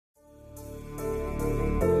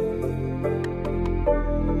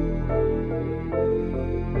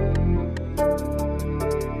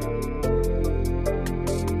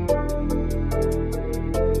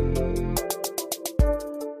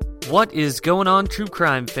What is going on, true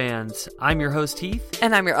crime fans? I'm your host, Heath.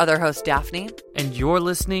 And I'm your other host, Daphne. And you're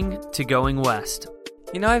listening to Going West.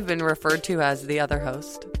 You know, I've been referred to as the other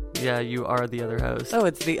host. Yeah, you are the other host. Oh,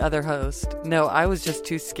 it's the other host. No, I was just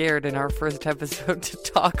too scared in our first episode to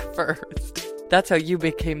talk first. That's how you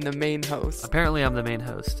became the main host. Apparently, I'm the main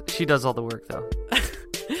host. She does all the work, though.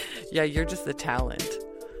 Yeah, you're just the talent.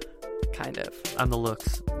 Kind of. I'm the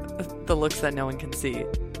looks. The looks that no one can see.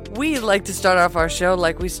 We like to start off our show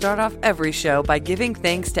like we start off every show by giving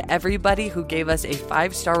thanks to everybody who gave us a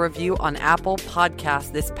 5-star review on Apple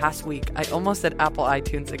Podcasts this past week. I almost said Apple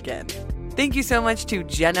iTunes again. Thank you so much to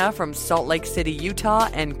Jenna from Salt Lake City, Utah,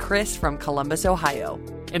 and Chris from Columbus, Ohio.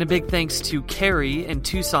 And a big thanks to Carrie in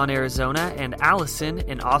Tucson, Arizona, and Allison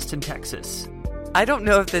in Austin, Texas. I don't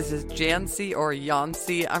know if this is Jancy or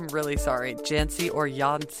Yancey. I'm really sorry. Jancy or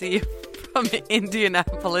Yancey from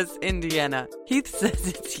Indianapolis, Indiana. Heath says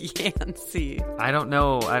it's Yancey. I don't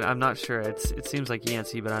know. I'm not sure. It seems like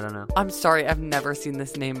Yancey, but I don't know. I'm sorry. I've never seen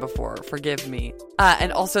this name before. Forgive me.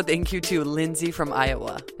 And also thank you to Lindsay from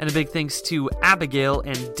Iowa. And a big thanks to Abigail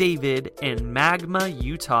and David in Magma,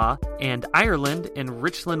 Utah, and Ireland and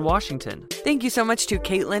Richland, Washington. Thank you so much to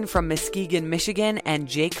Caitlin from Muskegon, Michigan, and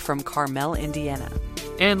Jake from Carmel, Indiana.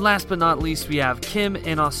 And last but not least, we have Kim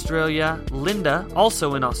in Australia, Linda,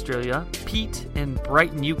 also in Australia, Pete in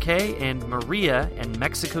Brighton, UK, and Maria in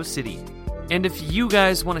Mexico City. And if you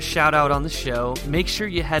guys want a shout out on the show, make sure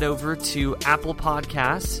you head over to Apple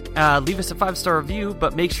Podcasts, leave us a 5-star review,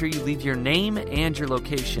 but make sure you leave your name and your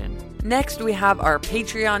location. Next, we have our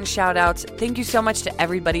Patreon shout-outs. Thank you so much to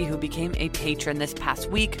everybody who became a patron this past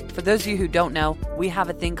week. For those of you who don't know, we have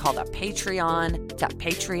a thing called a Patreon. It's at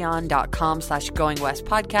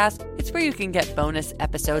patreon.com/goingwestpodcast. It's where you can get bonus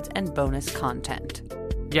episodes and bonus content.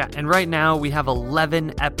 Yeah, and right now we have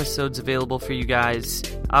 11 episodes available for you guys.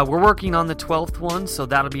 We're working on the 12th one, so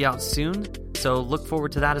that'll be out soon. So look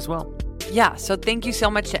forward to that as well. Yeah, so thank you so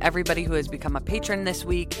much to everybody who has become a patron this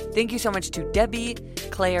week. Thank you so much to Debbie,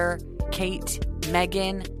 Claire, Kate,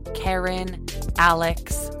 Megan, Karen,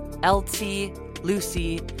 Alex, LT,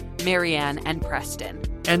 Lucy, Marianne, and Preston.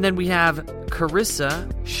 And then we have Carissa,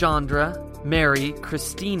 Chandra, Mary,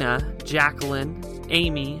 Christina, Jacqueline,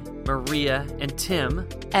 Amy, Maria, and Tim.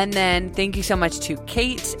 And then thank you so much to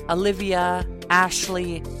Kate, Olivia,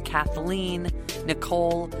 Ashley, Kathleen,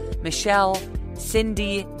 Nicole, Michelle,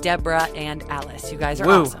 Cindy, Deborah, and Alice. You guys are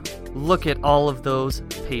awesome. Look at all of those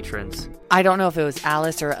patrons. I don't know if it was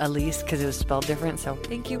Alice or Elise because it was spelled different, so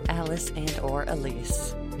thank you, Alice and or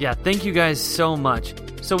Elise. Yeah, thank you guys so much.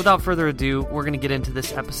 So without further ado, we're going to get into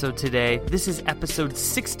this episode today. This is episode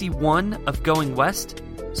 61 of Going West,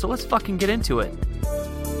 so let's fucking get into it.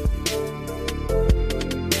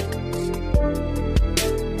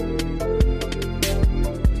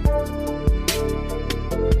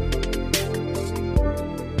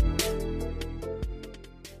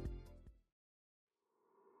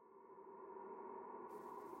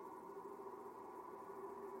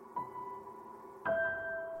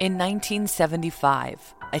 In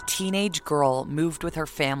 1975, a teenage girl moved with her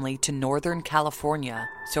family to Northern California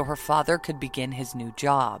so her father could begin his new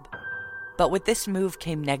job. But with this move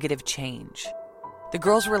came negative change. The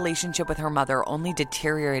girl's relationship with her mother only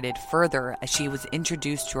deteriorated further as she was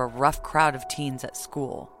introduced to a rough crowd of teens at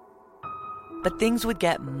school. But things would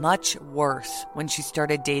get much worse when she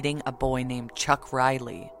started dating a boy named Chuck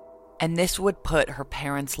Riley, and this would put her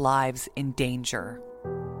parents' lives in danger.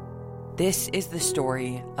 This is the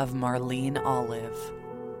story of Marlene Olive.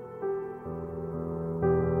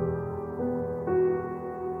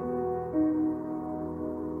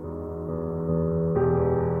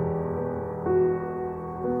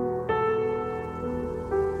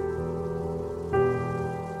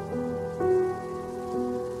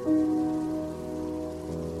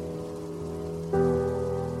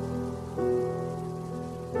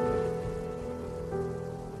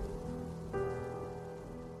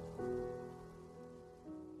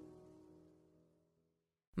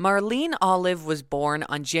 Marlene Olive was born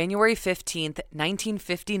on January 15,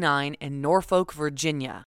 1959 in Norfolk,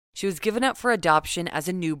 Virginia. She was given up for adoption as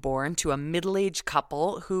a newborn to a middle-aged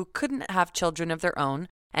couple who couldn't have children of their own,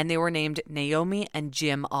 and they were named Naomi and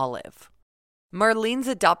Jim Olive. Marlene's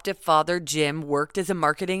adoptive father, Jim, worked as a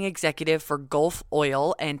marketing executive for Gulf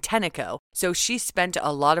Oil and Tenneco, so she spent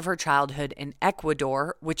a lot of her childhood in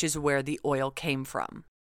Ecuador, which is where the oil came from.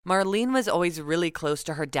 Marlene was always really close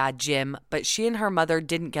to her dad, Jim, but she and her mother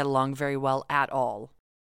didn't get along very well at all.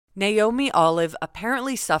 Naomi Olive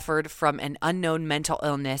apparently suffered from an unknown mental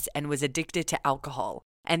illness and was addicted to alcohol,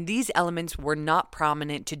 and these elements were not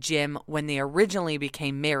prominent to Jim when they originally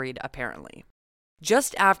became married, apparently.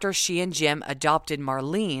 Just after she and Jim adopted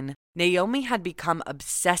Marlene, Naomi had become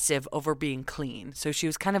obsessive over being clean, so she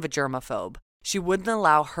was kind of a germaphobe. She wouldn't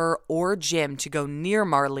allow her or Jim to go near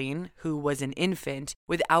Marlene, who was an infant,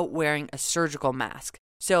 without wearing a surgical mask.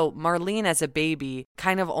 So Marlene, as a baby,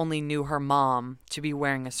 kind of only knew her mom to be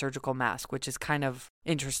wearing a surgical mask, which is kind of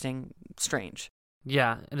interesting, strange.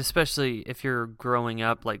 Yeah, and especially if you're growing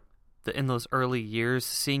up, like in those early years,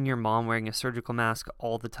 seeing your mom wearing a surgical mask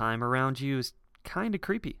all the time around you is kind of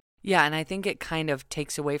creepy. Yeah, and I think it kind of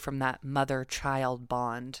takes away from that mother-child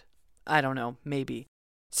bond. I don't know, maybe.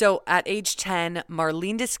 So at age 10,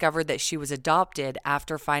 Marlene discovered that she was adopted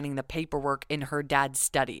after finding the paperwork in her dad's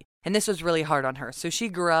study. And this was really hard on her. So she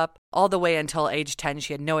grew up all the way until age 10.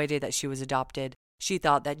 She had no idea that she was adopted. She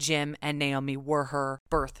thought that Jim and Naomi were her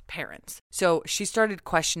birth parents. So she started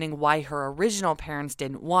questioning why her original parents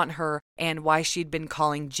didn't want her and why she'd been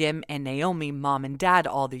calling Jim and Naomi mom and dad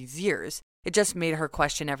all these years. It just made her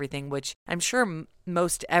question everything, which I'm sure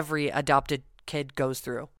most every adopted kid goes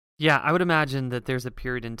through. Yeah, I would imagine that there's a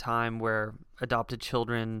period in time where adopted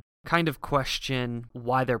children kind of question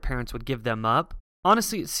why their parents would give them up.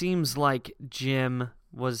 Honestly, it seems like Jim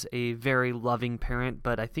was a very loving parent,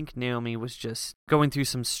 but I think Naomi was just going through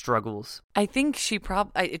some struggles. I think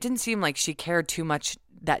it didn't seem like she cared too much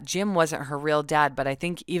that Jim wasn't her real dad, but I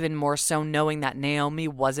think even more so knowing that Naomi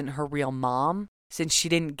wasn't her real mom. Since she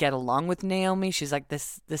didn't get along with Naomi, she's like,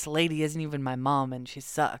 this lady isn't even my mom and she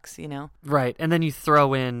sucks, you know? Right, and then you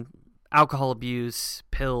throw in alcohol abuse,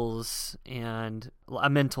 pills, and a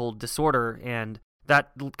mental disorder, and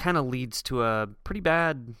that kind of leads to a pretty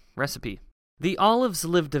bad recipe. The Olives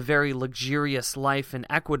lived a very luxurious life in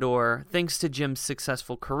Ecuador thanks to Jim's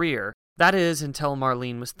successful career. That is, until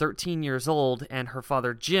Marlene was 13 years old and her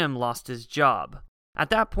father Jim lost his job. At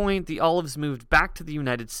that point, the Olives moved back to the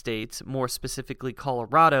United States, more specifically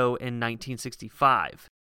Colorado, in 1965.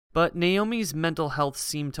 But Naomi's mental health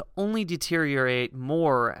seemed to only deteriorate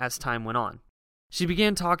more as time went on. She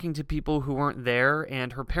began talking to people who weren't there,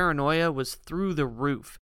 and her paranoia was through the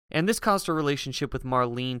roof, and this caused her relationship with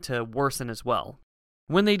Marlene to worsen as well.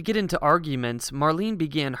 When they'd get into arguments, Marlene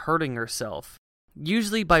began hurting herself,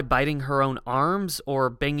 usually by biting her own arms or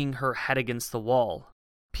banging her head against the wall.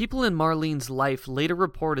 People in Marlene's life later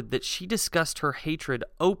reported that she discussed her hatred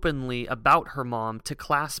openly about her mom to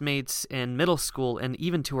classmates in middle school and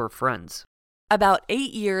even to her friends. About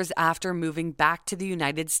 8 years after moving back to the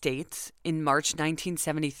United States, in March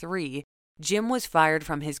 1973, Jim was fired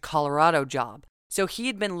from his Colorado job, so he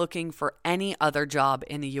had been looking for any other job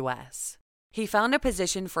in the U.S. He found a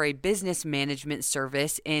position for a business management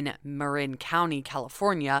service in Marin County,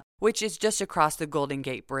 California, which is just across the Golden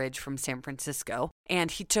Gate Bridge from San Francisco,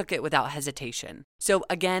 and he took it without hesitation. So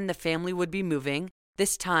again, the family would be moving,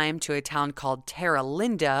 this time to a town called Terra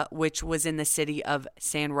Linda, which was in the city of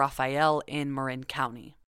San Rafael in Marin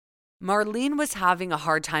County. Marlene was having a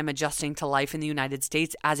hard time adjusting to life in the United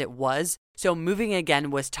States as it was, so moving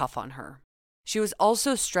again was tough on her. She was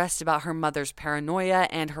also stressed about her mother's paranoia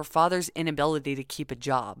and her father's inability to keep a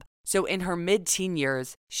job. So in her mid-teen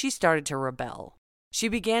years, she started to rebel. She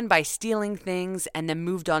began by stealing things and then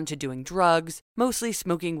moved on to doing drugs, mostly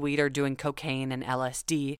smoking weed or doing cocaine and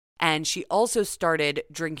LSD. And she also started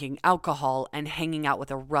drinking alcohol and hanging out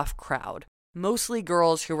with a rough crowd, mostly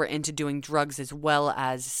girls who were into doing drugs as well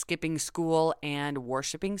as skipping school and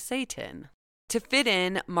worshiping Satan. To fit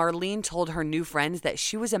in, Marlene told her new friends that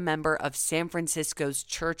she was a member of San Francisco's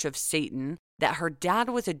Church of Satan, that her dad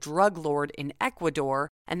was a drug lord in Ecuador,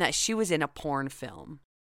 and that she was in a porn film.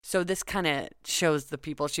 So this kind of shows the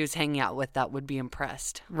people she was hanging out with that would be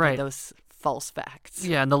impressed by those false facts.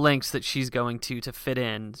 Yeah, and the lengths that she's going to fit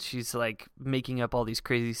in. She's like making up all these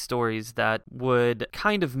crazy stories that would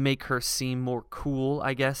kind of make her seem more cool,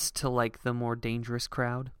 I guess, to like the more dangerous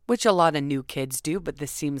crowd. Which a lot of new kids do, but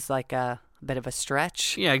this seems like a bit of a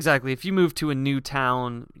stretch. Yeah, exactly. If you move to a new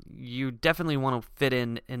town, you definitely want to fit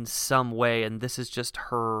in some way, and this is just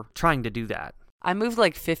her trying to do that. I moved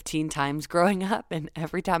like 15 times growing up, and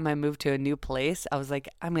every time I moved to a new place, I was like,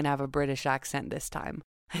 I'm going to have a British accent this time.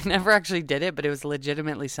 I never actually did it, but it was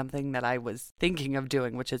legitimately something that I was thinking of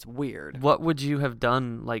doing, which is weird. What would you have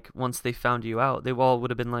done, like, once they found you out? They all would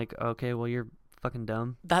have been like, okay, well, you're fucking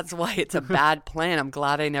dumb. That's why it's a bad plan. I'm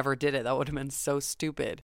glad I never did it. That would have been so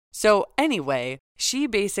stupid. So anyway, she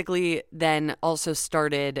basically then also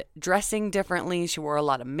started dressing differently. She wore a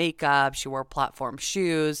lot of makeup. She wore platform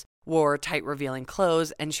shoes, wore tight revealing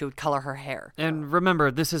clothes, and she would color her hair. And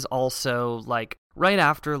remember, this is also like right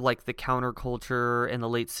after like the counterculture in the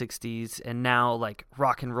late 60s, and now like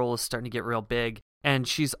rock and roll is starting to get real big. And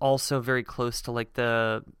she's also very close to like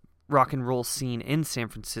the rock and roll scene in San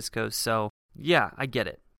Francisco. So yeah, I get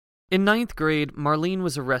it. In ninth grade, Marlene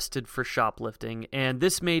was arrested for shoplifting, and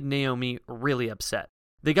this made Naomi really upset.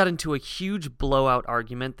 They got into a huge blowout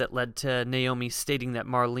argument that led to Naomi stating that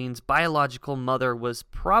Marlene's biological mother was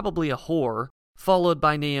probably a whore, followed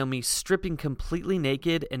by Naomi stripping completely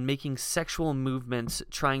naked and making sexual movements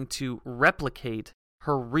trying to replicate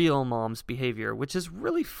her real mom's behavior, which is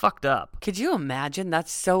really fucked up. Could you imagine?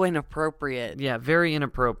 That's so inappropriate. Yeah, very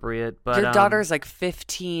inappropriate. But your daughter's like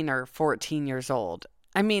 15 or 14 years old.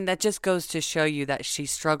 I mean, that just goes to show you that she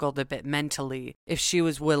struggled a bit mentally if she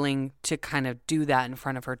was willing to kind of do that in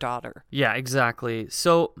front of her daughter. Yeah, exactly.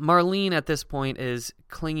 So Marlene at this point is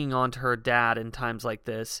clinging on to her dad in times like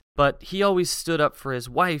this, but he always stood up for his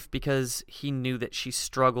wife because he knew that she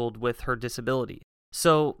struggled with her disability.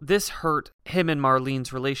 So this hurt him and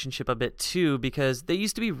Marlene's relationship a bit too, because they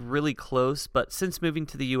used to be really close, but since moving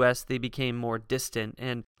to the US, they became more distant.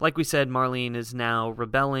 And like we said, Marlene is now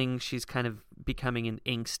rebelling. She's kind of becoming an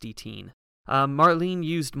angsty teen. Marlene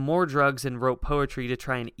used more drugs and wrote poetry to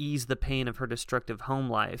try and ease the pain of her destructive home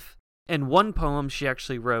life. In one poem, she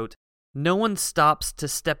actually wrote, "No one stops to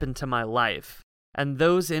step into my life, and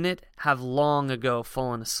those in it have long ago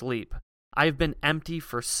fallen asleep. I've been empty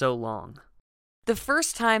for so long." The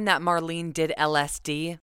first time that Marlene did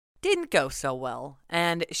LSD didn't go so well,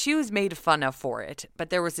 and she was made fun of for it. But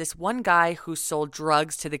there was this one guy who sold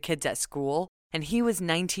drugs to the kids at school, and he was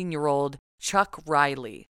 19-year-old Chuck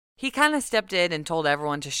Riley. He kind of stepped in and told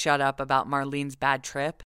everyone to shut up about Marlene's bad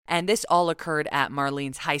trip, and this all occurred at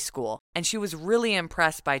Marlene's high school, and she was really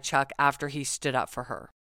impressed by Chuck after he stood up for her.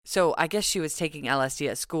 So I guess she was taking LSD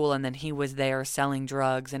at school, and then he was there selling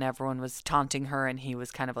drugs, and everyone was taunting her, and he was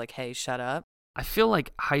kind of like, hey, shut up. I feel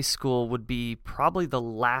like high school would be probably the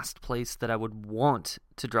last place that I would want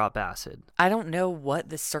to drop acid. I don't know what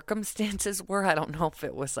the circumstances were. I don't know if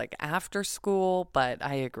it was like after school, but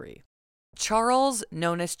I agree. Charles,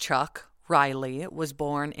 known as Chuck Riley, was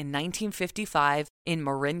born in 1955 in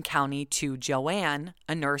Marin County to Joanne,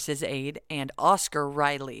 a nurse's aide, and Oscar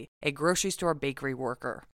Riley, a grocery store bakery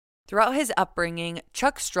worker. Throughout his upbringing,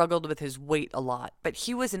 Chuck struggled with his weight a lot, but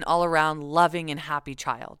he was an all-around loving and happy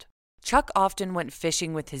child. Chuck often went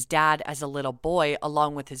fishing with his dad as a little boy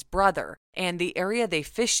along with his brother, and the area they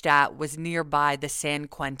fished at was nearby the San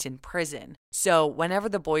Quentin prison. So whenever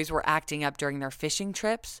the boys were acting up during their fishing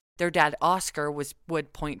trips, their dad Oscar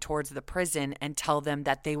would point towards the prison and tell them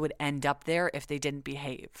that they would end up there if they didn't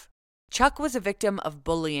behave. Chuck was a victim of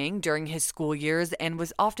bullying during his school years and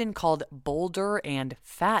was often called Boulder and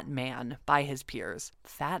Fat Man by his peers.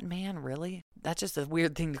 Fat Man, really? That's just a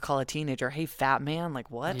weird thing to call a teenager. Hey, fat man,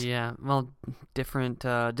 like what? Yeah, well, different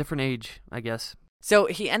age, I guess. So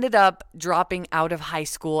he ended up dropping out of high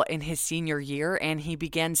school in his senior year, and he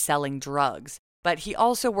began selling drugs. But he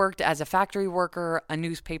also worked as a factory worker, a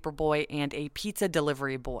newspaper boy, and a pizza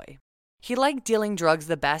delivery boy. He liked dealing drugs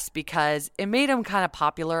the best because it made him kind of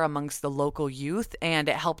popular amongst the local youth, and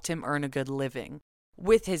it helped him earn a good living.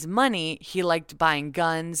 With his money, he liked buying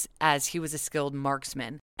guns as he was a skilled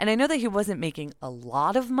marksman. And I know that he wasn't making a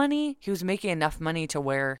lot of money. He was making enough money to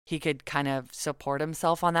where he could kind of support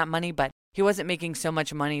himself on that money, but he wasn't making so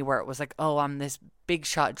much money where it was like, oh, I'm this big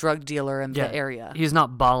shot drug dealer in the area. He's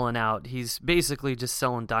not balling out. He's basically just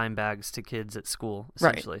selling dime bags to kids at school,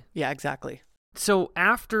 essentially. Right. Yeah, exactly. So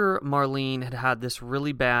after Marlene had had this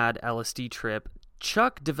really bad LSD trip,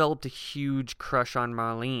 Chuck developed a huge crush on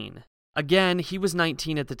Marlene. Again, he was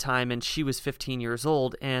 19 at the time and she was 15 years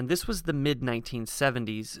old, and this was the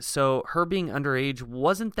mid-1970s, so her being underage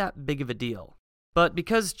wasn't that big of a deal. But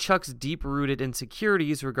because Chuck's deep-rooted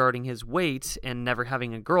insecurities regarding his weight and never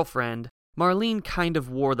having a girlfriend, Marlene kind of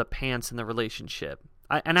wore the pants in the relationship.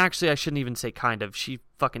 And actually, I shouldn't even say kind of, she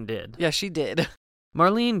fucking did. Yeah, she did.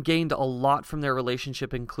 Marlene gained a lot from their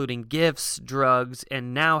relationship, including gifts, drugs,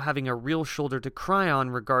 and now having a real shoulder to cry on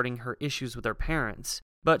regarding her issues with her parents.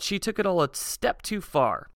 But she took it all a step too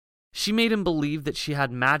far. She made him believe that she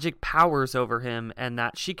had magic powers over him and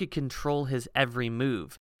that she could control his every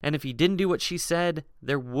move. And if he didn't do what she said,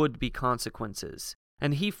 there would be consequences.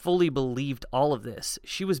 And he fully believed all of this.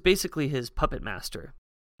 She was basically his puppet master.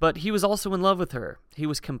 But he was also in love with her. He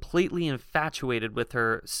was completely infatuated with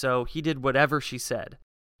her, so he did whatever she said.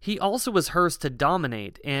 He also was hers to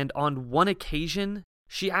dominate, and on one occasion,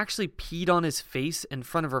 she actually peed on his face in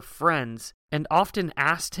front of her friends and often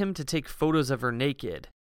asked him to take photos of her naked.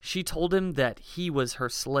 She told him that he was her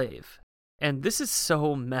slave. And this is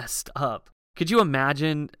so messed up. Could you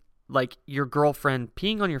imagine, like, your girlfriend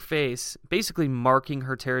peeing on your face, basically marking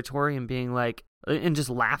her territory and being like, and just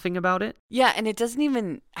laughing about it. Yeah, and it doesn't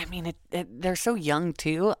even, they're so young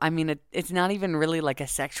too. It's not even really like a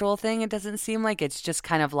sexual thing. It doesn't seem like. It's just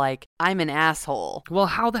kind of like, I'm an asshole. Well,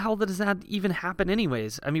 how the hell does that even happen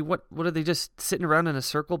anyways? I mean, what are they just sitting around in a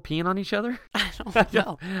circle peeing on each other? I don't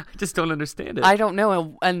know. I just don't understand it. I don't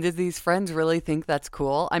know. And do these friends really think that's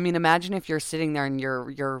cool? I mean, imagine if you're sitting there and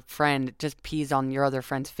your friend just pees on your other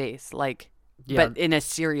friend's face, like, Yeah. but in a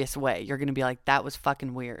serious way. You're going to be like, that was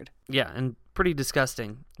fucking weird. Yeah, and pretty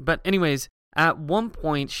disgusting. But anyways, at one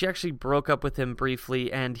point, she actually broke up with him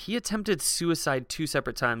briefly, and he attempted suicide 2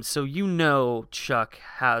 separate times. So Chuck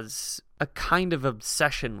has a kind of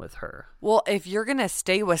obsession with her. Well, if you're going to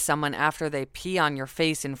stay with someone after they pee on your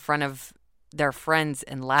face in front of their friends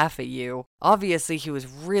and laugh at you, obviously he was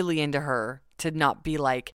really into her to not be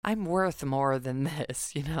like, I'm worth more than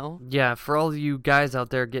this, you know? Yeah, for all you guys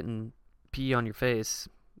out there getting pee on your face,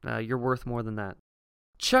 you're worth more than that.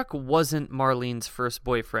 Chuck wasn't Marlene's first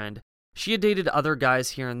boyfriend. She had dated other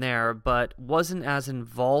guys here and there, but wasn't as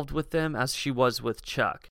involved with them as she was with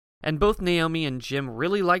Chuck. And both Naomi and Jim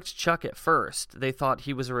really liked Chuck at first. They thought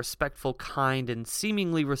he was a respectful, kind, and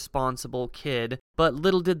seemingly responsible kid, but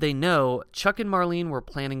little did they know, Chuck and Marlene were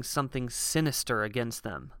planning something sinister against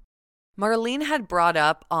them. Marlene had brought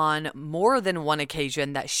up on more than one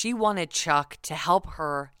occasion that she wanted Chuck to help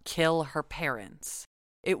her kill her parents.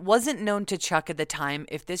 It wasn't known to Chuck at the time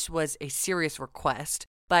if this was a serious request,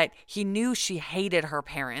 but he knew she hated her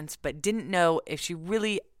parents, but didn't know if she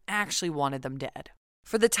really actually wanted them dead.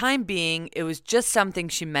 For the time being, it was just something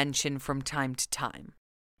she mentioned from time to time.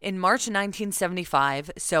 In March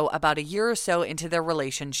 1975, so about a year or so into their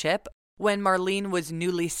relationship, when Marlene was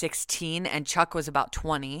newly 16 and Chuck was about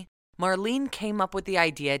 20, Marlene came up with the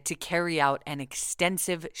idea to carry out an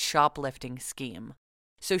extensive shoplifting scheme.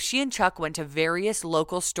 So she and Chuck went to various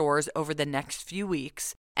local stores over the next few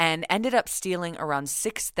weeks and ended up stealing around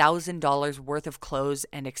 $6,000 worth of clothes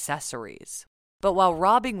and accessories. But while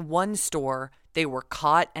robbing one store, they were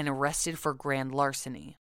caught and arrested for grand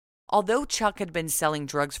larceny. Although Chuck had been selling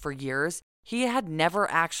drugs for years, he had never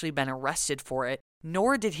actually been arrested for it,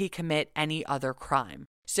 nor did he commit any other crime.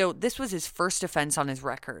 So this was his first offense on his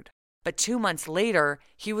record. But 2 months later,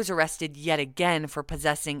 he was arrested yet again for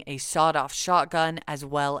possessing a sawed-off shotgun as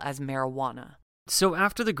well as marijuana. So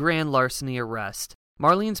after the grand larceny arrest,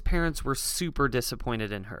 Marlene's parents were super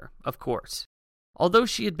disappointed in her, of course. Although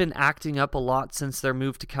she had been acting up a lot since their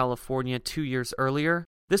move to California 2 years earlier,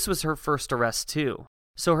 this was her first arrest too.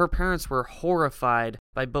 So her parents were horrified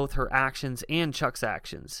by both her actions and Chuck's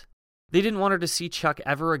actions. They didn't want her to see Chuck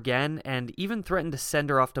ever again and even threatened to send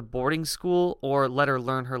her off to boarding school or let her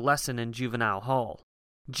learn her lesson in juvenile hall.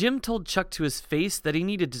 Jim told Chuck to his face that he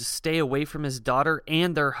needed to stay away from his daughter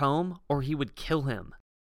and their home or he would kill him.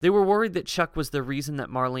 They were worried that Chuck was the reason that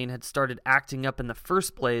Marlene had started acting up in the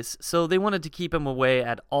first place, so they wanted to keep him away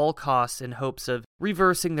at all costs in hopes of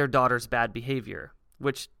reversing their daughter's bad behavior,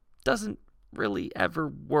 which doesn't really ever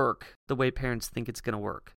work the way parents think it's going to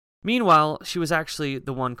work. Meanwhile, she was actually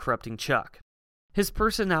the one corrupting Chuck. His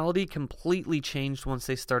personality completely changed once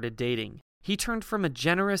they started dating. He turned from a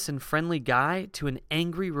generous and friendly guy to an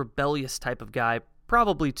angry, rebellious type of guy,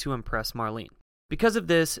 probably to impress Marlene. Because of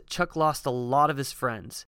this, Chuck lost a lot of his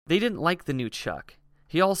friends. They didn't like the new Chuck.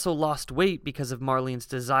 He also lost weight because of Marlene's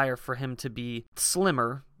desire for him to be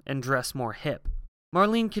slimmer and dress more hip.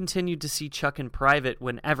 Marlene continued to see Chuck in private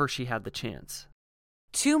whenever she had the chance.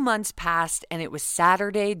 2 months passed, and it was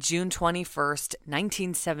Saturday, June 21st,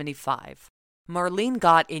 1975. Marlene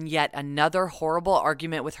got in yet another horrible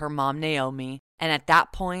argument with her mom, Naomi, and at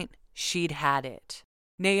that point, she'd had it.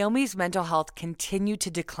 Naomi's mental health continued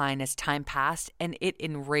to decline as time passed, and it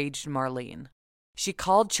enraged Marlene. She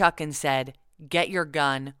called Chuck and said, "Get your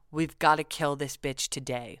gun, we've got to kill this bitch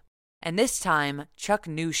today." And this time, Chuck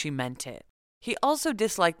knew she meant it. He also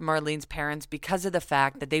disliked Marlene's parents because of the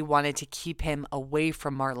fact that they wanted to keep him away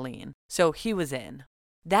from Marlene, so he was in.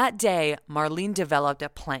 That day, Marlene developed a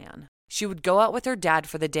plan. She would go out with her dad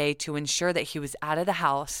for the day to ensure that he was out of the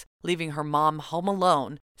house, leaving her mom home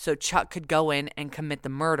alone so Chuck could go in and commit the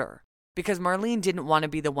murder, because Marlene didn't want to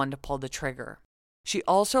be the one to pull the trigger. She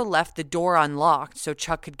also left the door unlocked so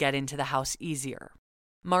Chuck could get into the house easier.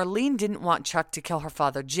 Marlene didn't want Chuck to kill her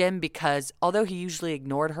father Jim because, although he usually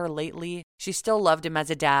ignored her lately, she still loved him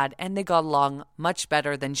as a dad and they got along much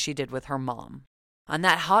better than she did with her mom. On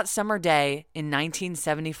that hot summer day in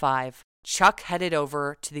 1975, Chuck headed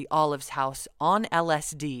over to the Olive's house on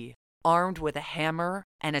LSD, armed with a hammer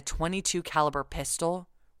and a .22 caliber pistol,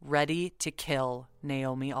 ready to kill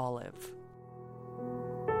Naomi Olive.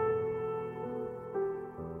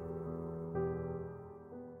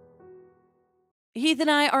 Heath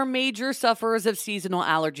and I are major sufferers of seasonal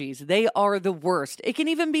allergies. They are the worst. It can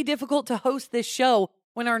even be difficult to host this show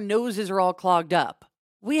when our noses are all clogged up.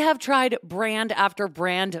 We have tried brand after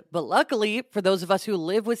brand, but luckily, for those of us who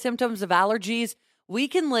live with symptoms of allergies, we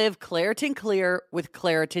can live Claritin Clear with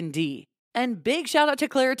Claritin D. And big shout out to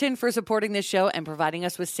Claritin for supporting this show and providing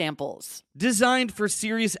us with samples. Designed for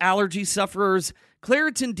serious allergy sufferers,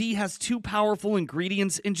 Claritin D has 2 powerful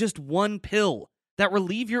ingredients in just one pill that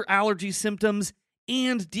relieve your allergy symptoms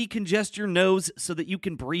and decongest your nose so that you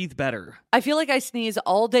can breathe better. I feel like I sneeze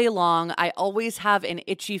all day long. I always have an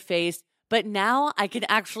itchy face, but now I can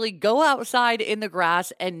actually go outside in the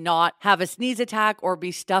grass and not have a sneeze attack or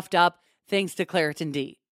be stuffed up thanks to Claritin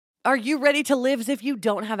D. Are you ready to live as if you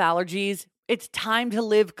don't have allergies? It's time to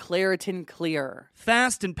live Claritin Clear.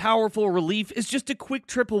 Fast and powerful relief is just a quick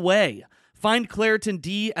trip away. Find Claritin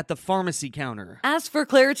D at the pharmacy counter. Ask for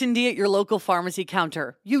Claritin D at your local pharmacy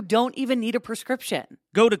counter. You don't even need a prescription.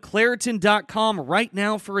 Go to Claritin.com right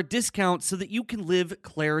now for a discount so that you can live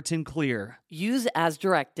Claritin Clear. Use as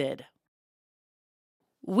directed.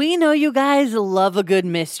 We know you guys love a good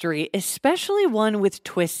mystery, especially one with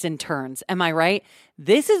twists and turns. Am I right?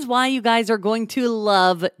 This is why you guys are going to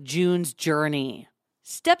love June's Journey.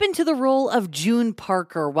 Step into the role of June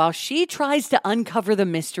Parker while she tries to uncover the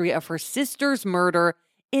mystery of her sister's murder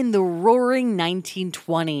in the roaring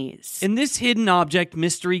 1920s. In this hidden object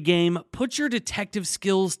mystery game, put your detective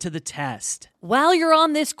skills to the test. While you're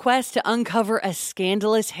on this quest to uncover a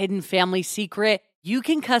scandalous hidden family secret, you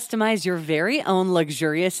can customize your very own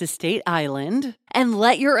luxurious estate island and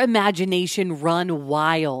let your imagination run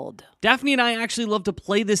wild. Daphne and I actually love to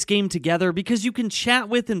play this game together because you can chat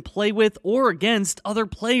with and play with or against other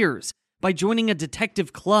players by joining a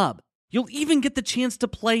detective club. You'll even get the chance to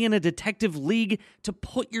play in a detective league to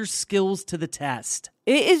put your skills to the test.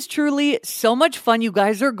 It is truly so much fun. You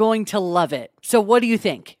guys are going to love it. So what do you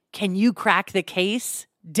think? Can you crack the case?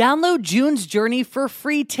 Download June's Journey for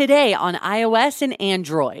free today on iOS and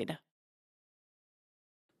Android.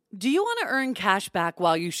 Do you want to earn cash back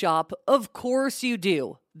while you shop? Of course you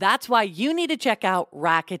do. That's why you need to check out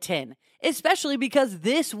Rakuten, especially because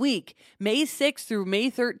this week, May 6th through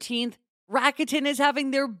May 13th, Rakuten is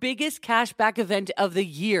having their biggest cashback event of the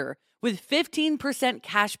year with 15%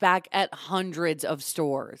 cashback at hundreds of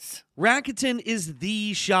stores. Rakuten is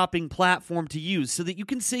the shopping platform to use so that you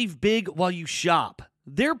can save big while you shop.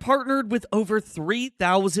 They're partnered with over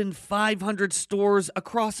 3,500 stores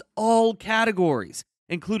across all categories,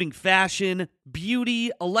 including fashion, beauty,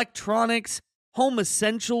 electronics, home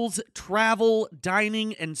essentials, travel,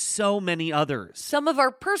 dining, and so many others. Some of our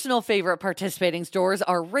personal favorite participating stores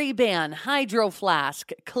are Ray-Ban, Hydro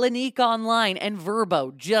Flask, Clinique Online, and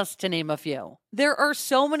Vrbo, just to name a few. There are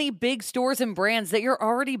so many big stores and brands that you're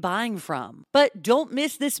already buying from. But don't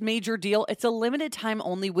miss this major deal. It's a limited time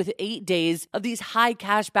only with 8 days of these high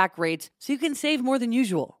cashback rates, so you can save more than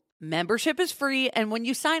usual. Membership is free, and when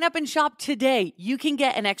you sign up and shop today, you can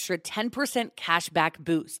get an extra 10% cashback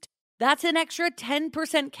boost. That's an extra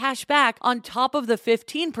 10% cash back on top of the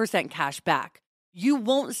 15% cash back. You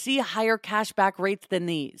won't see higher cashback rates than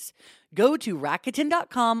these. Go to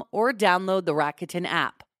Rakuten.com or download the Rakuten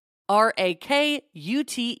app. Rakuten.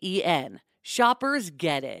 Shoppers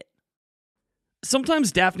get it.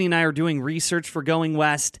 Sometimes Daphne and I are doing research for Going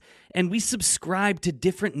West, and we subscribe to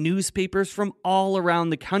different newspapers from all around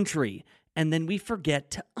the country, and then we forget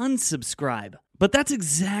to unsubscribe. But that's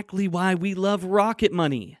exactly why we love Rocket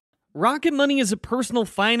Money. Rocket Money is a personal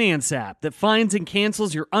finance app that finds and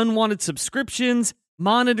cancels your unwanted subscriptions,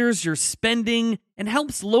 monitors your spending, and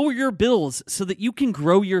helps lower your bills so that you can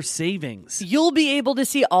grow your savings. You'll be able to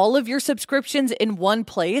see all of your subscriptions in one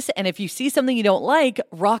place, and if you see something you don't like,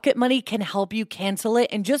 Rocket Money can help you cancel it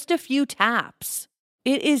in just a few taps.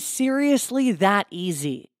 It is seriously that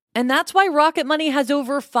easy. And that's why Rocket Money has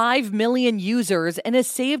over 5 million users and has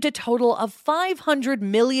saved a total of $500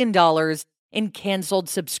 million in canceled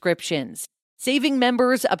subscriptions, saving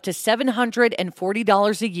members up to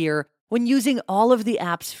 $740 a year when using all of the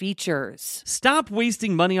app's features. Stop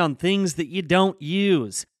wasting money on things that you don't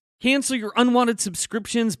use. Cancel your unwanted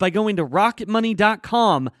subscriptions by going to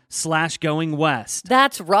rocketmoney.com/goingwest.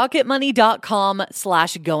 That's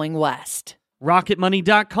rocketmoney.com/goingwest.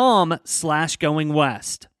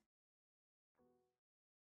 rocketmoney.com/goingwest.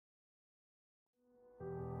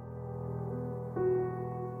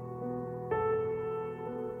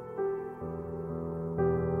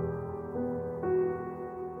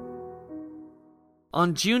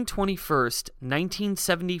 On June 21st,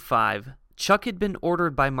 1975, Chuck had been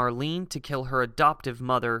ordered by Marlene to kill her adoptive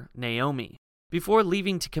mother, Naomi. Before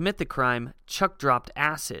leaving to commit the crime, Chuck dropped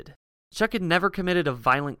acid. Chuck had never committed a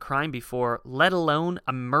violent crime before, let alone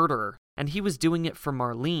a murder, and he was doing it for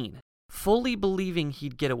Marlene, fully believing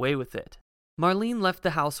he'd get away with it. Marlene left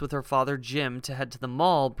the house with her father Jim to head to the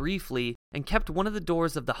mall briefly and kept one of the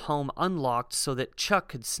doors of the home unlocked so that Chuck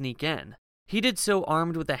could sneak in. He did so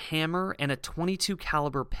armed with a hammer and a .22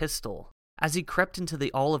 caliber pistol. As he crept into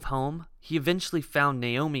the Olive home, he eventually found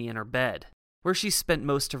Naomi in her bed, where she spent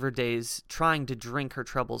most of her days trying to drink her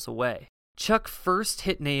troubles away. Chuck first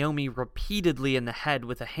hit Naomi repeatedly in the head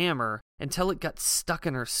with a hammer until it got stuck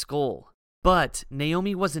in her skull. But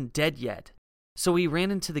Naomi wasn't dead yet, so he ran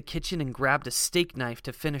into the kitchen and grabbed a steak knife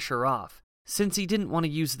to finish her off, since he didn't want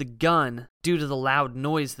to use the gun due to the loud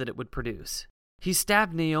noise that it would produce. He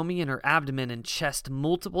stabbed Naomi in her abdomen and chest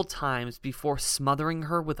multiple times before smothering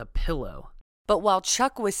her with a pillow. But while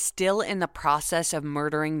Chuck was still in the process of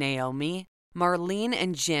murdering Naomi, Marlene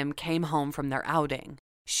and Jim came home from their outing.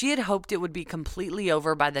 She had hoped it would be completely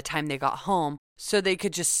over by the time they got home, so they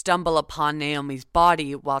could just stumble upon Naomi's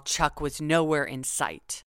body while Chuck was nowhere in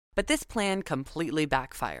sight. But this plan completely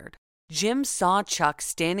backfired. Jim saw Chuck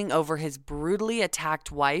standing over his brutally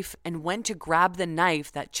attacked wife and went to grab the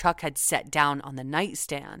knife that Chuck had set down on the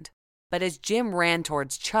nightstand. But as Jim ran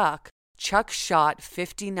towards Chuck, Chuck shot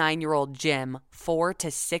 59-year-old Jim 4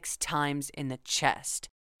 to 6 times in the chest,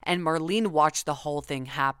 and Marlene watched the whole thing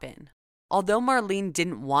happen. Although Marlene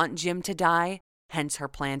didn't want Jim to die, hence her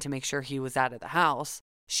plan to make sure he was out of the house,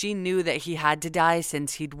 she knew that he had to die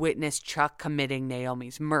since he'd witnessed Chuck committing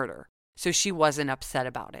Naomi's murder, so she wasn't upset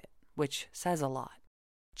about it, which says a lot.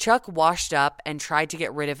 Chuck washed up and tried to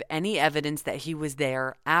get rid of any evidence that he was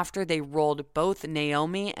there after they rolled both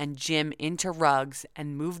Naomi and Jim into rugs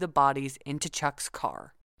and moved the bodies into Chuck's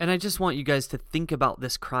car. And I just want you guys to think about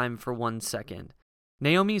this crime for 1 second.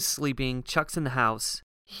 Naomi's sleeping, Chuck's in the house.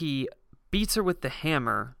 He beats her with the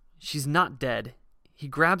hammer. She's not dead. He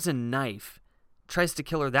grabs a knife, tries to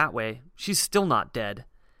kill her that way. She's still not dead.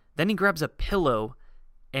 Then he grabs a pillow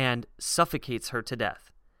and suffocates her to death.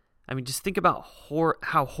 I mean, just think about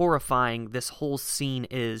how horrifying this whole scene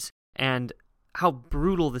is and how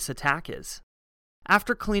brutal this attack is.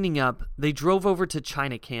 After cleaning up, they drove over to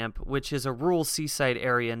China Camp, which is a rural seaside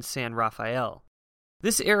area in San Rafael.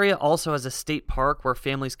 This area also has a state park where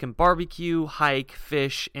families can barbecue, hike,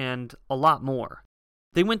 fish, and a lot more.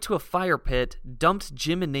 They went to a fire pit, dumped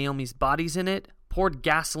Jim and Naomi's bodies in it, poured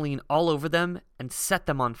gasoline all over them, and set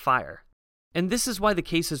them on fire. And this is why the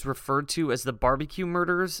case is referred to as the barbecue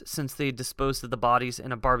murders, since they disposed of the bodies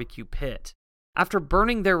in a barbecue pit. After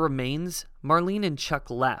burning their remains, Marlene and Chuck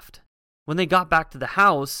left. When they got back to the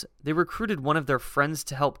house, they recruited one of their friends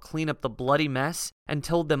to help clean up the bloody mess and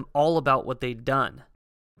told them all about what they'd done.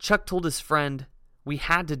 Chuck told his friend, "We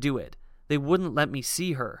had to do it. They wouldn't let me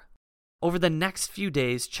see her." Over the next few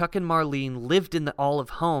days, Chuck and Marlene lived in the Olive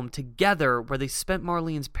home together, where they spent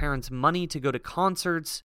Marlene's parents' money to go to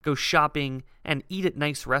concerts, go shopping, and eat at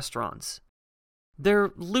nice restaurants.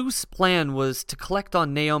 Their loose plan was to collect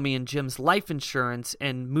on Naomi and Jim's life insurance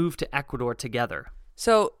and move to Ecuador together.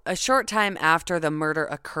 So, a short time after the murder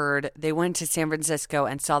occurred, they went to San Francisco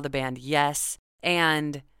and saw the band Yes,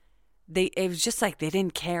 and it was just like they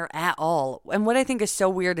didn't care at all. And what I think is so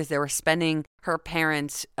weird is they were spending her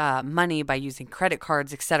parents' money by using credit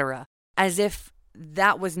cards, etc., as if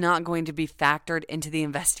that was not going to be factored into the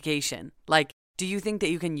investigation. Like, do you think that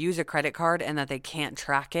you can use a credit card and that they can't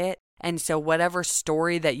track it? And so whatever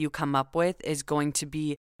story that you come up with is going to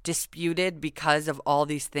be disputed because of all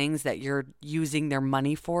these things that you're using their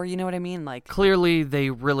money for, you know what I mean? Like, clearly they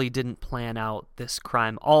really didn't plan out this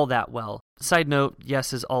crime all that well. Side note,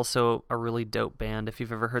 Yes is also a really dope band. If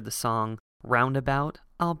you've ever heard the song Roundabout,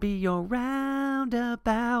 I'll be your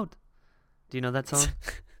roundabout. Do you know that song?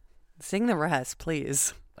 Sing the rest,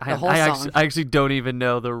 please. I actually don't even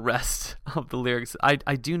know the rest of the lyrics.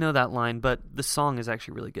 I do know that line, but the song is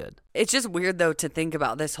actually really good. It's just weird, though, to think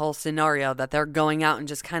about this whole scenario that they're going out and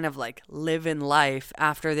just kind of like living life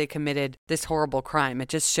after they committed this horrible crime. It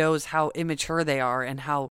just shows how immature they are and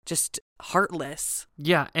how just heartless.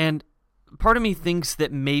 Yeah, and part of me thinks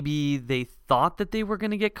that maybe they thought that they were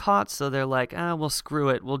going to get caught, so they're like, well, screw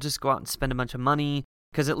it. We'll just go out and spend a bunch of money,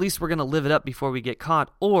 because at least we're going to live it up before we get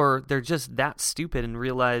caught. Or they're just that stupid and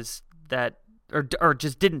realize that, or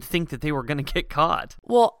just didn't think that they were going to get caught.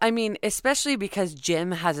 Well, I mean, especially because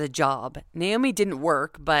Jim has a job. Naomi didn't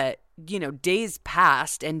work, but, days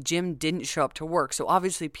passed and Jim didn't show up to work. So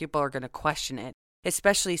obviously people are going to question it,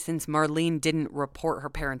 especially since Marlene didn't report her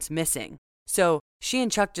parents missing. So she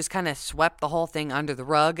and Chuck just kind of swept the whole thing under the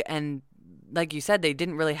rug. And like you said, they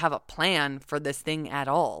didn't really have a plan for this thing at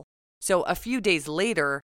all. So a few days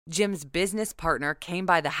later, Jim's business partner came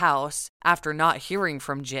by the house after not hearing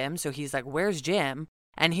from Jim, so he's like, "Where's Jim?"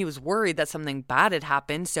 And he was worried that something bad had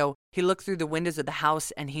happened, so he looked through the windows of the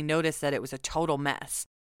house and he noticed that it was a total mess.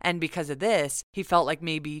 And because of this, he felt like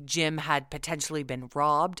maybe Jim had potentially been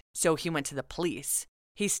robbed, so he went to the police.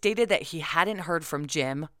 He stated that he hadn't heard from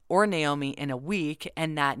Jim or Naomi in a week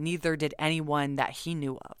and that neither did anyone that he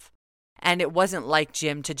knew of. And it wasn't like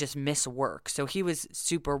Jim to just miss work, so he was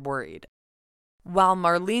super worried. While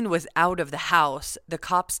Marlene was out of the house, the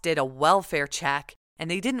cops did a welfare check and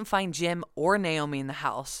they didn't find Jim or Naomi in the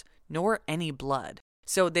house, nor any blood.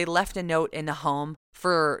 So they left a note in the home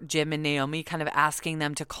for Jim and Naomi, kind of asking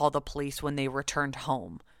them to call the police when they returned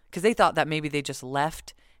home, because they thought that maybe they just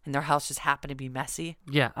left and their house just happened to be messy.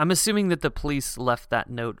 Yeah, I'm assuming that the police left that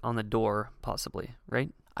note on the door, possibly, right?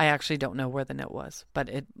 I actually don't know where the note was, but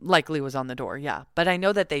it likely was on the door, yeah. But I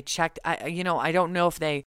know that they checked. I don't know if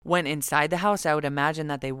they went inside the house. I would imagine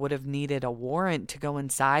that they would have needed a warrant to go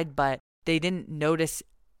inside, but they didn't notice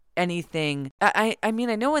anything. I mean,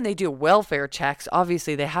 I know when they do welfare checks,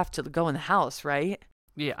 obviously they have to go in the house, right?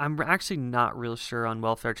 Yeah, I'm actually not real sure on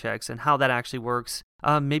welfare checks and how that actually works.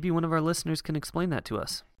 Maybe one of our listeners can explain that to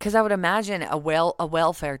us. Because I would imagine a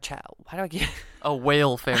welfare check. Why do I get a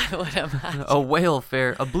whale fair? I would imagine a whale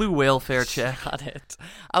fair, a blue whale fair check. Got it.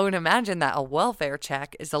 I would imagine that a welfare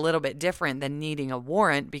check is a little bit different than needing a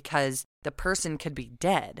warrant because the person could be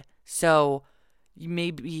dead. So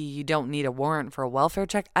maybe you don't need a warrant for a welfare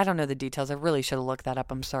check. I don't know the details. I really should have looked that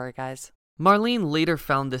up. I'm sorry, guys. Marlene later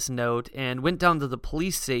found this note and went down to the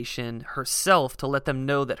police station herself to let them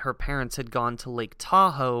know that her parents had gone to Lake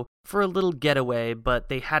Tahoe for a little getaway, but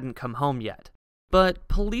they hadn't come home yet. But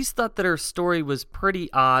police thought that her story was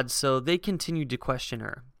pretty odd, so they continued to question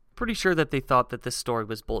her. Pretty sure that they thought that this story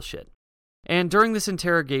was bullshit. And during this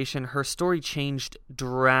interrogation, her story changed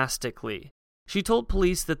drastically. She told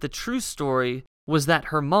police that the true story was that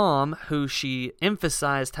her mom, who she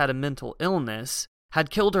emphasized had a mental illness, had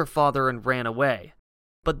killed her father and ran away.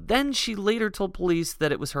 But then she later told police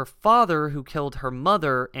that it was her father who killed her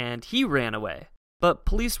mother and he ran away. But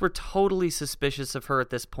police were totally suspicious of her at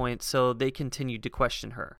this point, so they continued to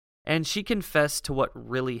question her. And she confessed to what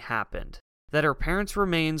really happened, that her parents'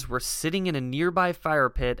 remains were sitting in a nearby fire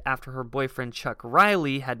pit after her boyfriend Chuck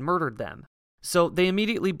Riley had murdered them. So they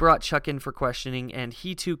immediately brought Chuck in for questioning, and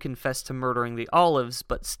he too confessed to murdering the Olives,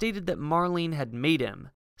 but stated that Marlene had made him.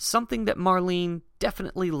 Something that Marlene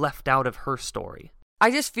definitely left out of her story. I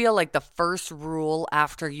just feel like the first rule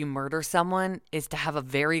after you murder someone is to have a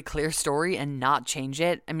very clear story and not change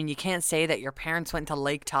it. I mean, you can't say that your parents went to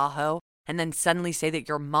Lake Tahoe and then suddenly say that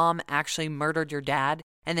your mom actually murdered your dad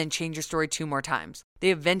and then change your story 2 more times. They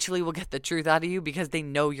eventually will get the truth out of you because they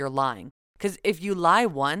know you're lying. Because if you lie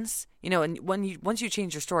once, and once you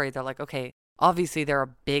change your story, they're like, okay, obviously they're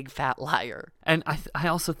a big fat liar. And I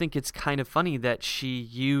also think it's kind of funny that she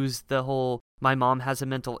used the whole, my mom has a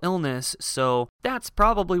mental illness, so that's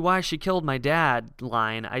probably why she killed my dad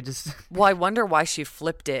line. Well, I wonder why she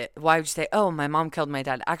flipped it. Why would you say, oh, my mom killed my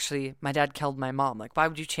dad? Actually, my dad killed my mom. Like, why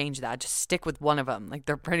would you change that? Just stick with one of them. Like,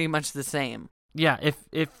 they're pretty much the same. Yeah,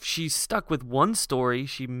 if she stuck with one story,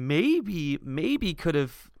 she maybe could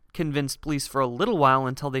have convinced police for a little while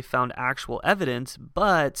until they found actual evidence,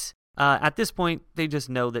 but at this point, they just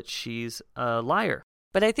know that she's a liar.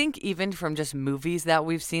 But I think even from just movies that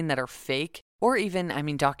we've seen that are fake, or even,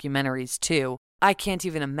 documentaries too, I can't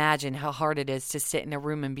even imagine how hard it is to sit in a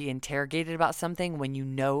room and be interrogated about something when you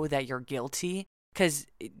know that you're guilty, because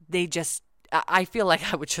I feel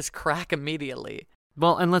like I would just crack immediately.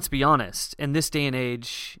 Well, and let's be honest, in this day and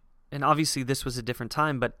age, and obviously this was a different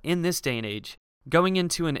time, but in this day and age, going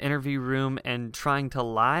into an interview room and trying to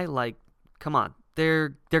lie, like, come on.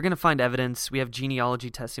 They're going to find evidence. We have genealogy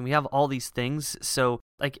testing. We have all these things. So,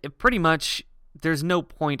 pretty much, there's no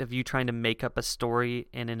point of you trying to make up a story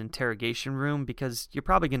in an interrogation room because you're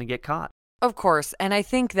probably going to get caught. Of course. And I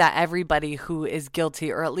think that everybody who is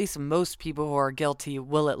guilty, or at least most people who are guilty,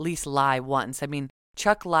 will at least lie once.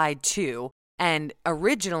 Chuck lied too. And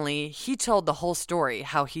originally, he told the whole story,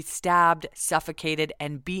 how he stabbed, suffocated,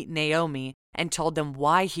 and beat Naomi and told them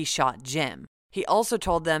why he shot Jim. He also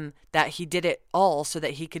told them that he did it all so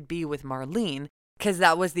that he could be with Marlene, because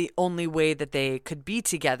that was the only way that they could be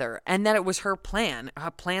together, and that it was her plan,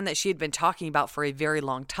 a plan that she had been talking about for a very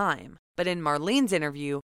long time. But in Marlene's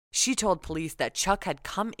interview, she told police that Chuck had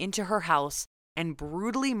come into her house and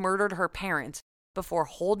brutally murdered her parents before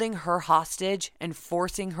holding her hostage and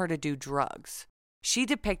forcing her to do drugs. She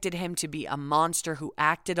depicted him to be a monster who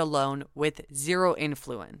acted alone with zero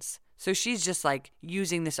influence. So she's just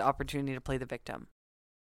using this opportunity to play the victim.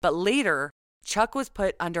 But later, Chuck was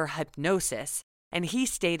put under hypnosis and he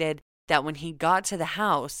stated that when he got to the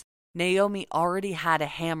house, Naomi already had a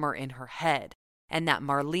hammer in her head, and that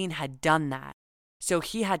Marlene had done that, so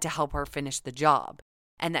he had to help her finish the job,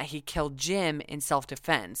 and that he killed Jim in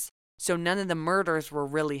self-defense, so none of the murders were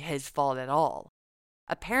really his fault at all.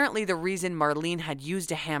 Apparently, the reason Marlene had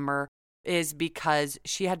used a hammer is because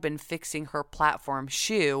she had been fixing her platform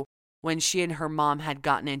shoe when she and her mom had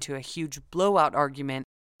gotten into a huge blowout argument,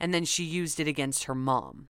 and then she used it against her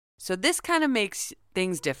mom. So this kind of makes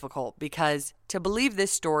things difficult because to believe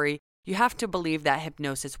this story, you have to believe that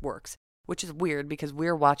hypnosis works, which is weird because we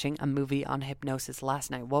were watching a movie on hypnosis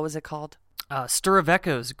last night. What was it called? Stir of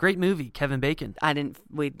Echoes. Great movie. Kevin Bacon.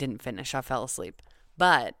 We didn't finish. I fell asleep.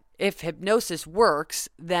 But if hypnosis works,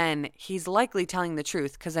 then he's likely telling the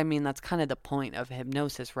truth because, I mean, that's kind of the point of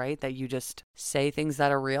hypnosis, right? That you just say things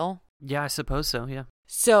that are real. Yeah, I suppose so, yeah.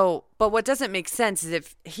 So, but what doesn't make sense is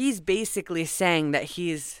if he's basically saying that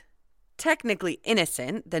he's technically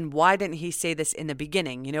innocent, then why didn't he say this in the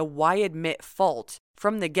beginning? You know, why admit fault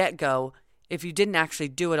from the get-go if you didn't actually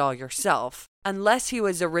do it all yourself? Unless he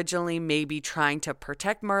was originally maybe trying to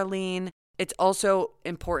protect Marlene. It's also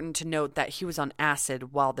important to note that he was on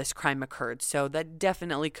acid while this crime occurred, so that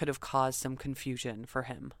definitely could have caused some confusion for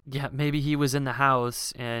him. Yeah, maybe he was in the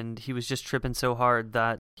house and he was just tripping so hard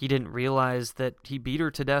that he didn't realize that he beat her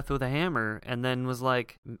to death with a hammer and then was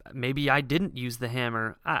like, maybe I didn't use the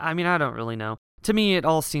hammer. I mean, I don't really know. To me, it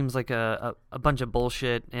all seems like a bunch of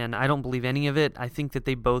bullshit, and I don't believe any of it. I think that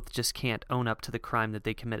they both just can't own up to the crime that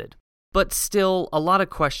they committed. But still, a lot of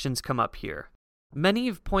questions come up here. Many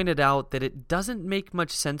have pointed out that it doesn't make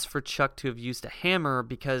much sense for Chuck to have used a hammer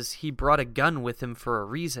because he brought a gun with him for a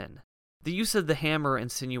reason. The use of the hammer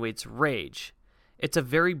insinuates rage. It's a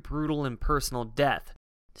very brutal and personal death.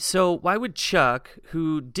 So why would Chuck,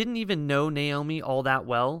 who didn't even know Naomi all that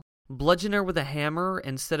well, bludgeon her with a hammer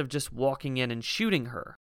instead of just walking in and shooting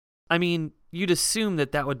her? I mean, you'd assume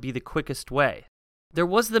that that would be the quickest way. There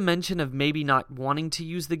was the mention of maybe not wanting to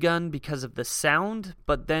use the gun because of the sound,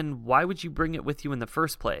 but then why would you bring it with you in the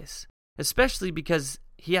first place? Especially because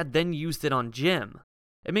he had then used it on Jim.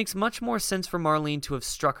 It makes much more sense for Marlene to have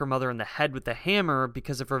struck her mother in the head with the hammer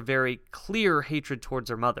because of her very clear hatred towards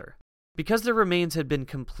her mother. Because their remains had been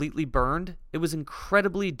completely burned, it was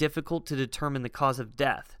incredibly difficult to determine the cause of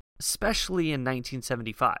death, especially in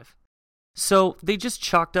 1975. So they just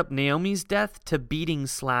chalked up Naomi's death to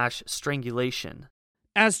beating/strangulation.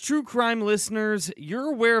 As true crime listeners,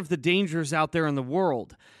 you're aware of the dangers out there in the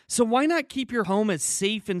world, so why not keep your home as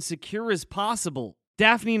safe and secure as possible?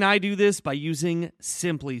 Daphne and I do this by using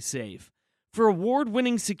SimpliSafe. For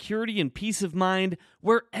award-winning security and peace of mind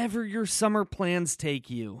wherever your summer plans take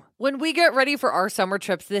you. When we get ready for our summer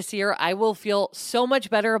trips this year, I will feel so much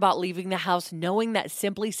better about leaving the house knowing that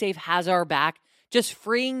SimpliSafe has our back, just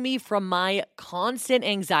freeing me from my constant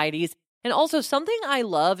anxieties. And also, something I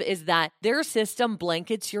love is that their system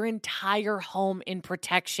blankets your entire home in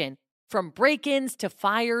protection, from break-ins to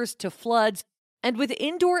fires to floods. And with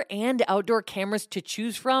indoor and outdoor cameras to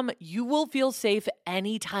choose from, you will feel safe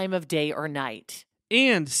any time of day or night.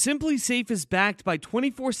 And SimpliSafe is backed by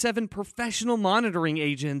 24/7 professional monitoring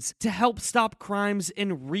agents to help stop crimes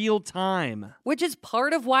in real time. Which is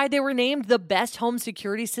part of why they were named the best home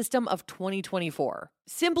security system of 2024.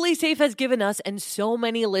 SimpliSafe has given us and so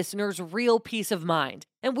many listeners real peace of mind,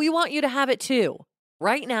 and we want you to have it too.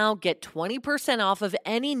 Right now, get 20% off of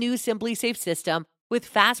any new SimpliSafe system with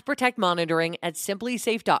Fast Protect monitoring at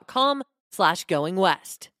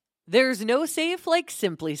simplisafe.com/goingwest. There's no safe like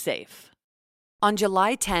SimpliSafe. On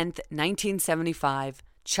July 10th, 1975,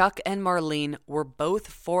 Chuck and Marlene were both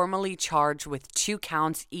formally charged with 2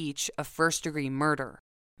 counts each of first-degree murder.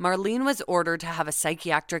 Marlene was ordered to have a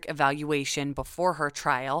psychiatric evaluation before her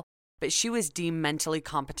trial, but she was deemed mentally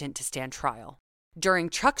competent to stand trial. During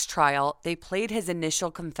Chuck's trial, they played his initial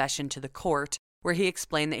confession to the court, where he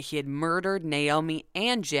explained that he had murdered Naomi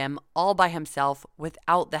and Jim all by himself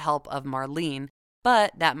without the help of Marlene,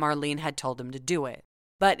 but that Marlene had told him to do it.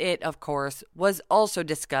 But it, of course, was also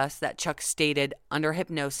discussed that Chuck stated under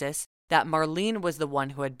hypnosis that Marlene was the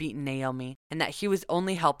one who had beaten Naomi and that he was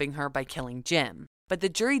only helping her by killing Jim. But the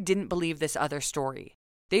jury didn't believe this other story.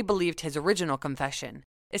 They believed his original confession,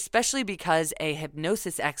 especially because a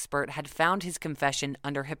hypnosis expert had found his confession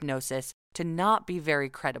under hypnosis to not be very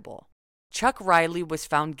credible. Chuck Riley was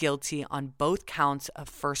found guilty on both counts of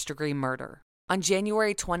first-degree murder. On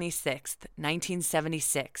January 26,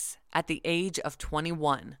 1976, at the age of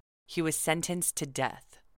 21, he was sentenced to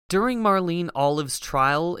death. During Marlene Olive's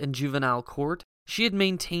trial in juvenile court, she had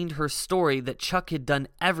maintained her story that Chuck had done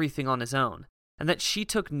everything on his own, and that she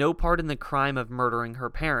took no part in the crime of murdering her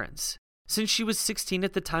parents. Since she was 16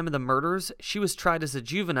 at the time of the murders, she was tried as a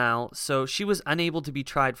juvenile, so she was unable to be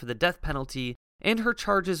tried for the death penalty, and her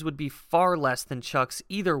charges would be far less than Chuck's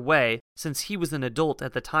either way, since he was an adult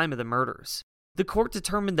at the time of the murders. The court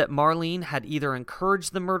determined that Marlene had either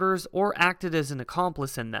encouraged the murders or acted as an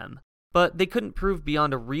accomplice in them, but they couldn't prove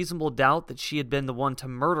beyond a reasonable doubt that she had been the one to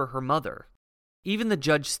murder her mother. Even the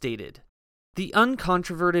judge stated, "The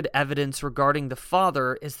uncontroverted evidence regarding the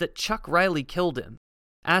father is that Chuck Riley killed him.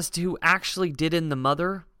 As to who actually did in the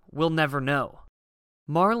mother, we'll never know."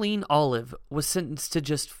 Marlene Olive was sentenced to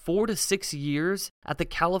just 4 to 6 years at the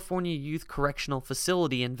California Youth Correctional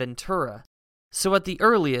Facility in Ventura. So at the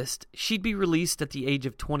earliest, she'd be released at the age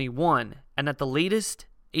of 21, and at the latest,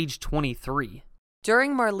 age 23.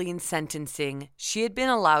 During Marlene's sentencing, she had been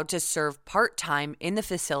allowed to serve part-time in the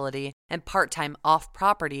facility and part-time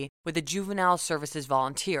off-property with a juvenile services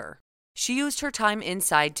volunteer. She used her time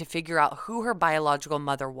inside to figure out who her biological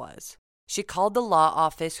mother was. She called the law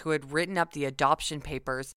office who had written up the adoption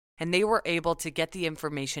papers, and they were able to get the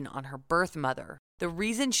information on her birth mother. The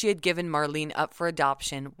reason she had given Marlene up for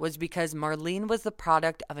adoption was because Marlene was the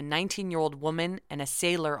product of a 19-year-old woman and a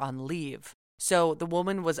sailor on leave. So the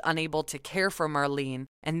woman was unable to care for Marlene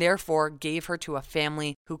and therefore gave her to a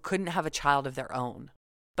family who couldn't have a child of their own.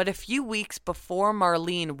 But a few weeks before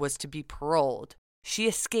Marlene was to be paroled, she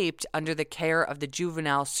escaped under the care of the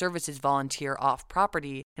juvenile services volunteer off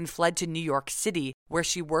property and fled to New York City, where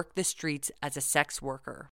she worked the streets as a sex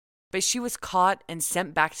worker. But she was caught and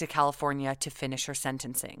sent back to California to finish her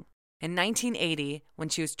sentencing. In 1980, when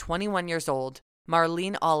she was 21 years old,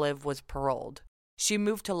 Marlene Olive was paroled. She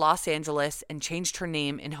moved to Los Angeles and changed her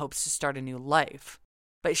name in hopes to start a new life.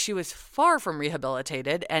 But she was far from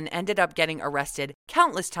rehabilitated and ended up getting arrested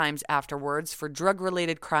countless times afterwards for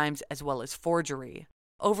drug-related crimes as well as forgery.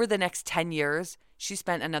 Over the next 10 years, she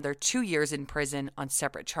spent another 2 years in prison on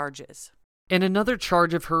separate charges. And another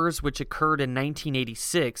charge of hers, which occurred in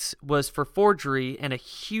 1986, was for forgery and a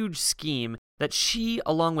huge scheme that she,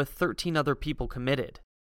 along with 13 other people, committed.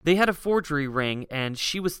 They had a forgery ring, and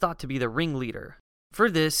she was thought to be the ringleader.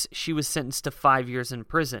 For this, she was sentenced to 5 years in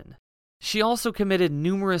prison. She also committed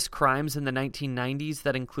numerous crimes in the 1990s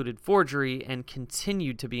that included forgery and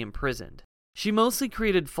continued to be imprisoned. She mostly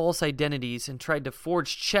created false identities and tried to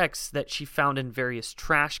forge checks that she found in various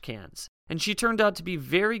trash cans. And she turned out to be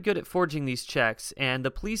very good at forging these checks, and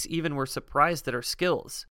the police even were surprised at her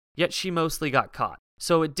skills. Yet she mostly got caught,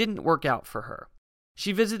 so it didn't work out for her.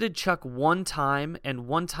 She visited Chuck one time and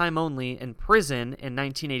one time only in prison in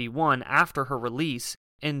 1981 after her release,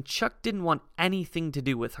 and Chuck didn't want anything to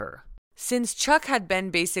do with her. Since Chuck had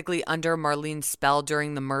been basically under Marlene's spell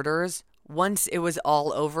during the murders, once it was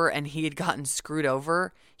all over and he had gotten screwed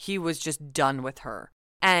over, he was just done with her.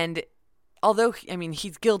 And although,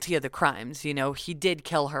 he's guilty of the crimes, he did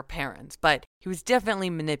kill her parents, but he was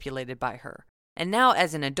definitely manipulated by her. And now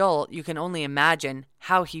as an adult, you can only imagine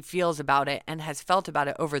how he feels about it and has felt about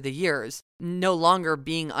it over the years, no longer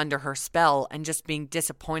being under her spell and just being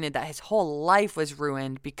disappointed that his whole life was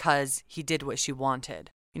ruined because he did what she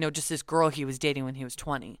wanted. Just this girl he was dating when he was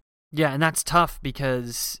 20. Yeah, and that's tough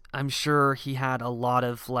because I'm sure he had a lot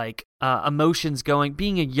of emotions going,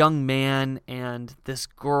 being a young man, and this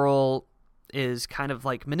girl is kind of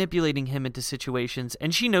manipulating him into situations,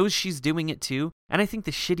 and she knows she's doing it too. And I think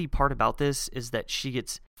the shitty part about this is that she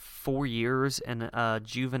gets 4 years in a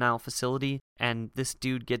juvenile facility, and this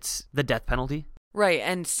dude gets the death penalty. Right,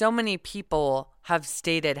 and so many people have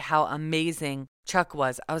stated how amazing Chuck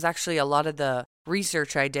was. A lot of the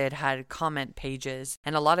research I did had comment pages,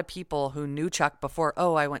 and a lot of people who knew Chuck before,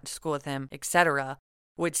 I went to school with him, etc.,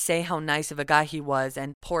 would say how nice of a guy he was,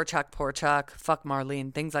 and poor Chuck, fuck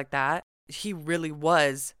Marlene, things like that. He really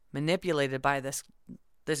was manipulated by this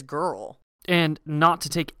girl. And not to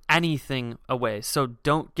take anything away, so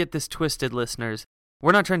don't get this twisted, listeners.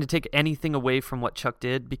 We're not trying to take anything away from what Chuck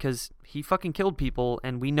did, because he fucking killed people,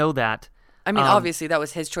 and we know that. Obviously, that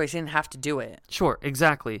was his choice. He didn't have to do it. Sure,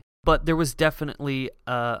 exactly. But there was definitely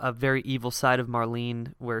a very evil side of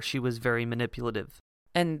Marlene where she was very manipulative.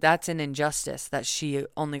 And that's an injustice that she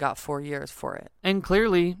only got 4 years for it. And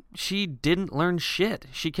clearly, she didn't learn shit.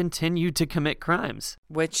 She continued to commit crimes.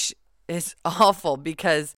 Which is awful,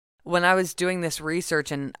 because when I was doing this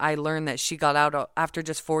research and I learned that she got out after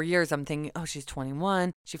just 4 years, I'm thinking, she's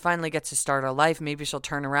 21. She finally gets to start her life. Maybe she'll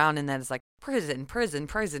turn around, and then it's prison.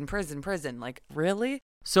 Really?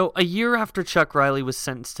 So, a year after Chuck Riley was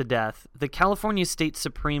sentenced to death, the California State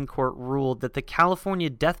Supreme Court ruled that the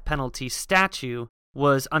California death penalty statute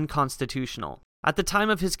was unconstitutional. At the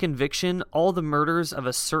time of his conviction, all the murders of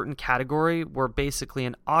a certain category were basically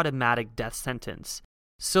an automatic death sentence.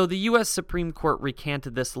 So the U.S. Supreme Court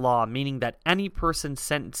recanted this law, meaning that any person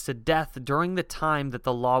sentenced to death during the time that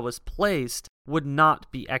the law was placed would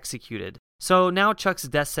not be executed. So now Chuck's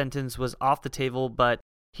death sentence was off the table, but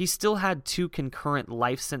he still had 2 concurrent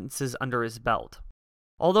life sentences under his belt.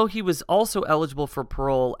 Although he was also eligible for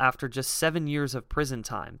parole after just 7 years of prison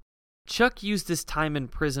time, Chuck used his time in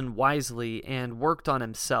prison wisely and worked on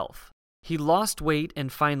himself. He lost weight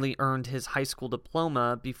and finally earned his high school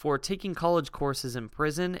diploma before taking college courses in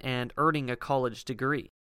prison and earning a college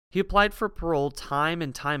degree. He applied for parole time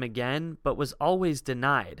and time again, but was always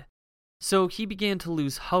denied. So he began to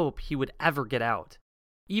lose hope he would ever get out,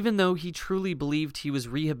 even though he truly believed he was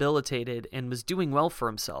rehabilitated and was doing well for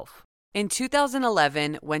himself. In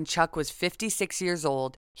 2011, when Chuck was 56 years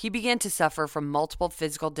old, he began to suffer from multiple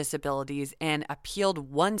physical disabilities and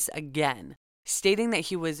appealed once again, stating that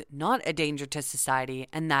he was not a danger to society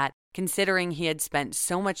and that, considering he had spent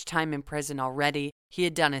so much time in prison already, he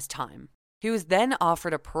had done his time. He was then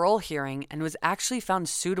offered a parole hearing and was actually found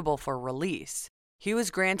suitable for release. He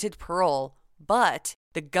was granted parole, but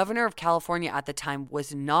the governor of California at the time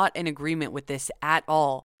was not in agreement with this at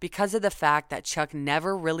all because of the fact that Chuck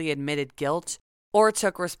never really admitted guilt or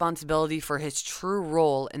took responsibility for his true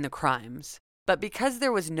role in the crimes. But because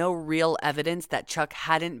there was no real evidence that Chuck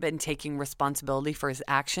hadn't been taking responsibility for his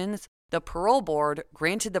actions, the parole board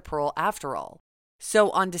granted the parole after all.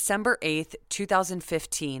 So on December 8th,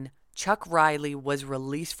 2015, Chuck Riley was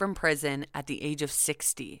released from prison at the age of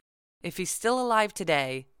 60. If he's still alive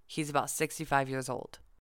today, he's about 65 years old.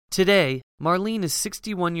 Today, Marlene is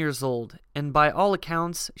 61 years old, and by all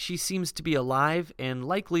accounts, she seems to be alive and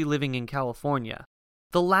likely living in California.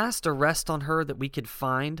 The last arrest on her that we could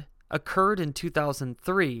find occurred in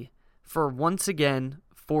 2003 for, once again,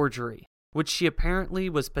 forgery, which she apparently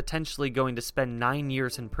was potentially going to spend 9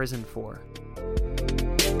 years in prison for.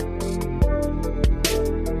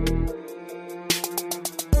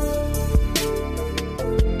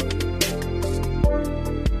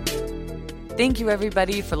 Thank you,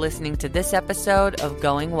 everybody, for listening to this episode of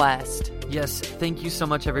Going West. Yes, thank you so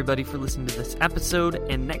much, everybody, for listening to this episode,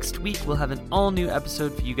 and next week we'll have an all-new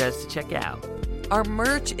episode for you guys to check out. Our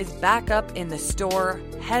merch is back up in the store.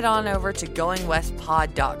 Head on over to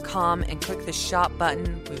goingwestpod.com and click the shop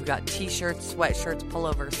button. We've got t-shirts, sweatshirts,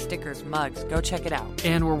 pullovers, stickers, mugs. Go check it out.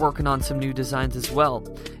 And we're working on some new designs as well.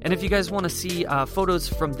 And if you guys want to see photos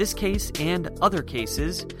from this case and other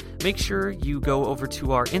cases, make sure you go over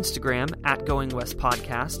to our Instagram at Going West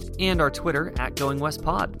Podcast and our Twitter at Going West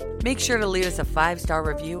Pod. Make sure to leave us a 5-star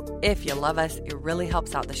review if you love us. It really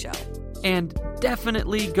helps out the show. And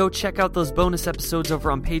definitely go check out those bonus episodes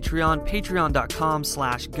over on Patreon,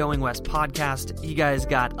 patreon.com/GoingWestPodcast. You guys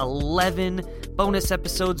got 11 bonus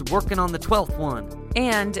episodes, working on the 12th one.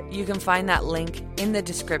 And you can find that link in the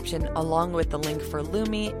description along with the link for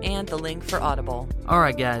Lumi and the link for Audible. All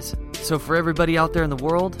right, guys. So for everybody out there in the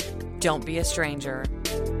world, don't be a stranger.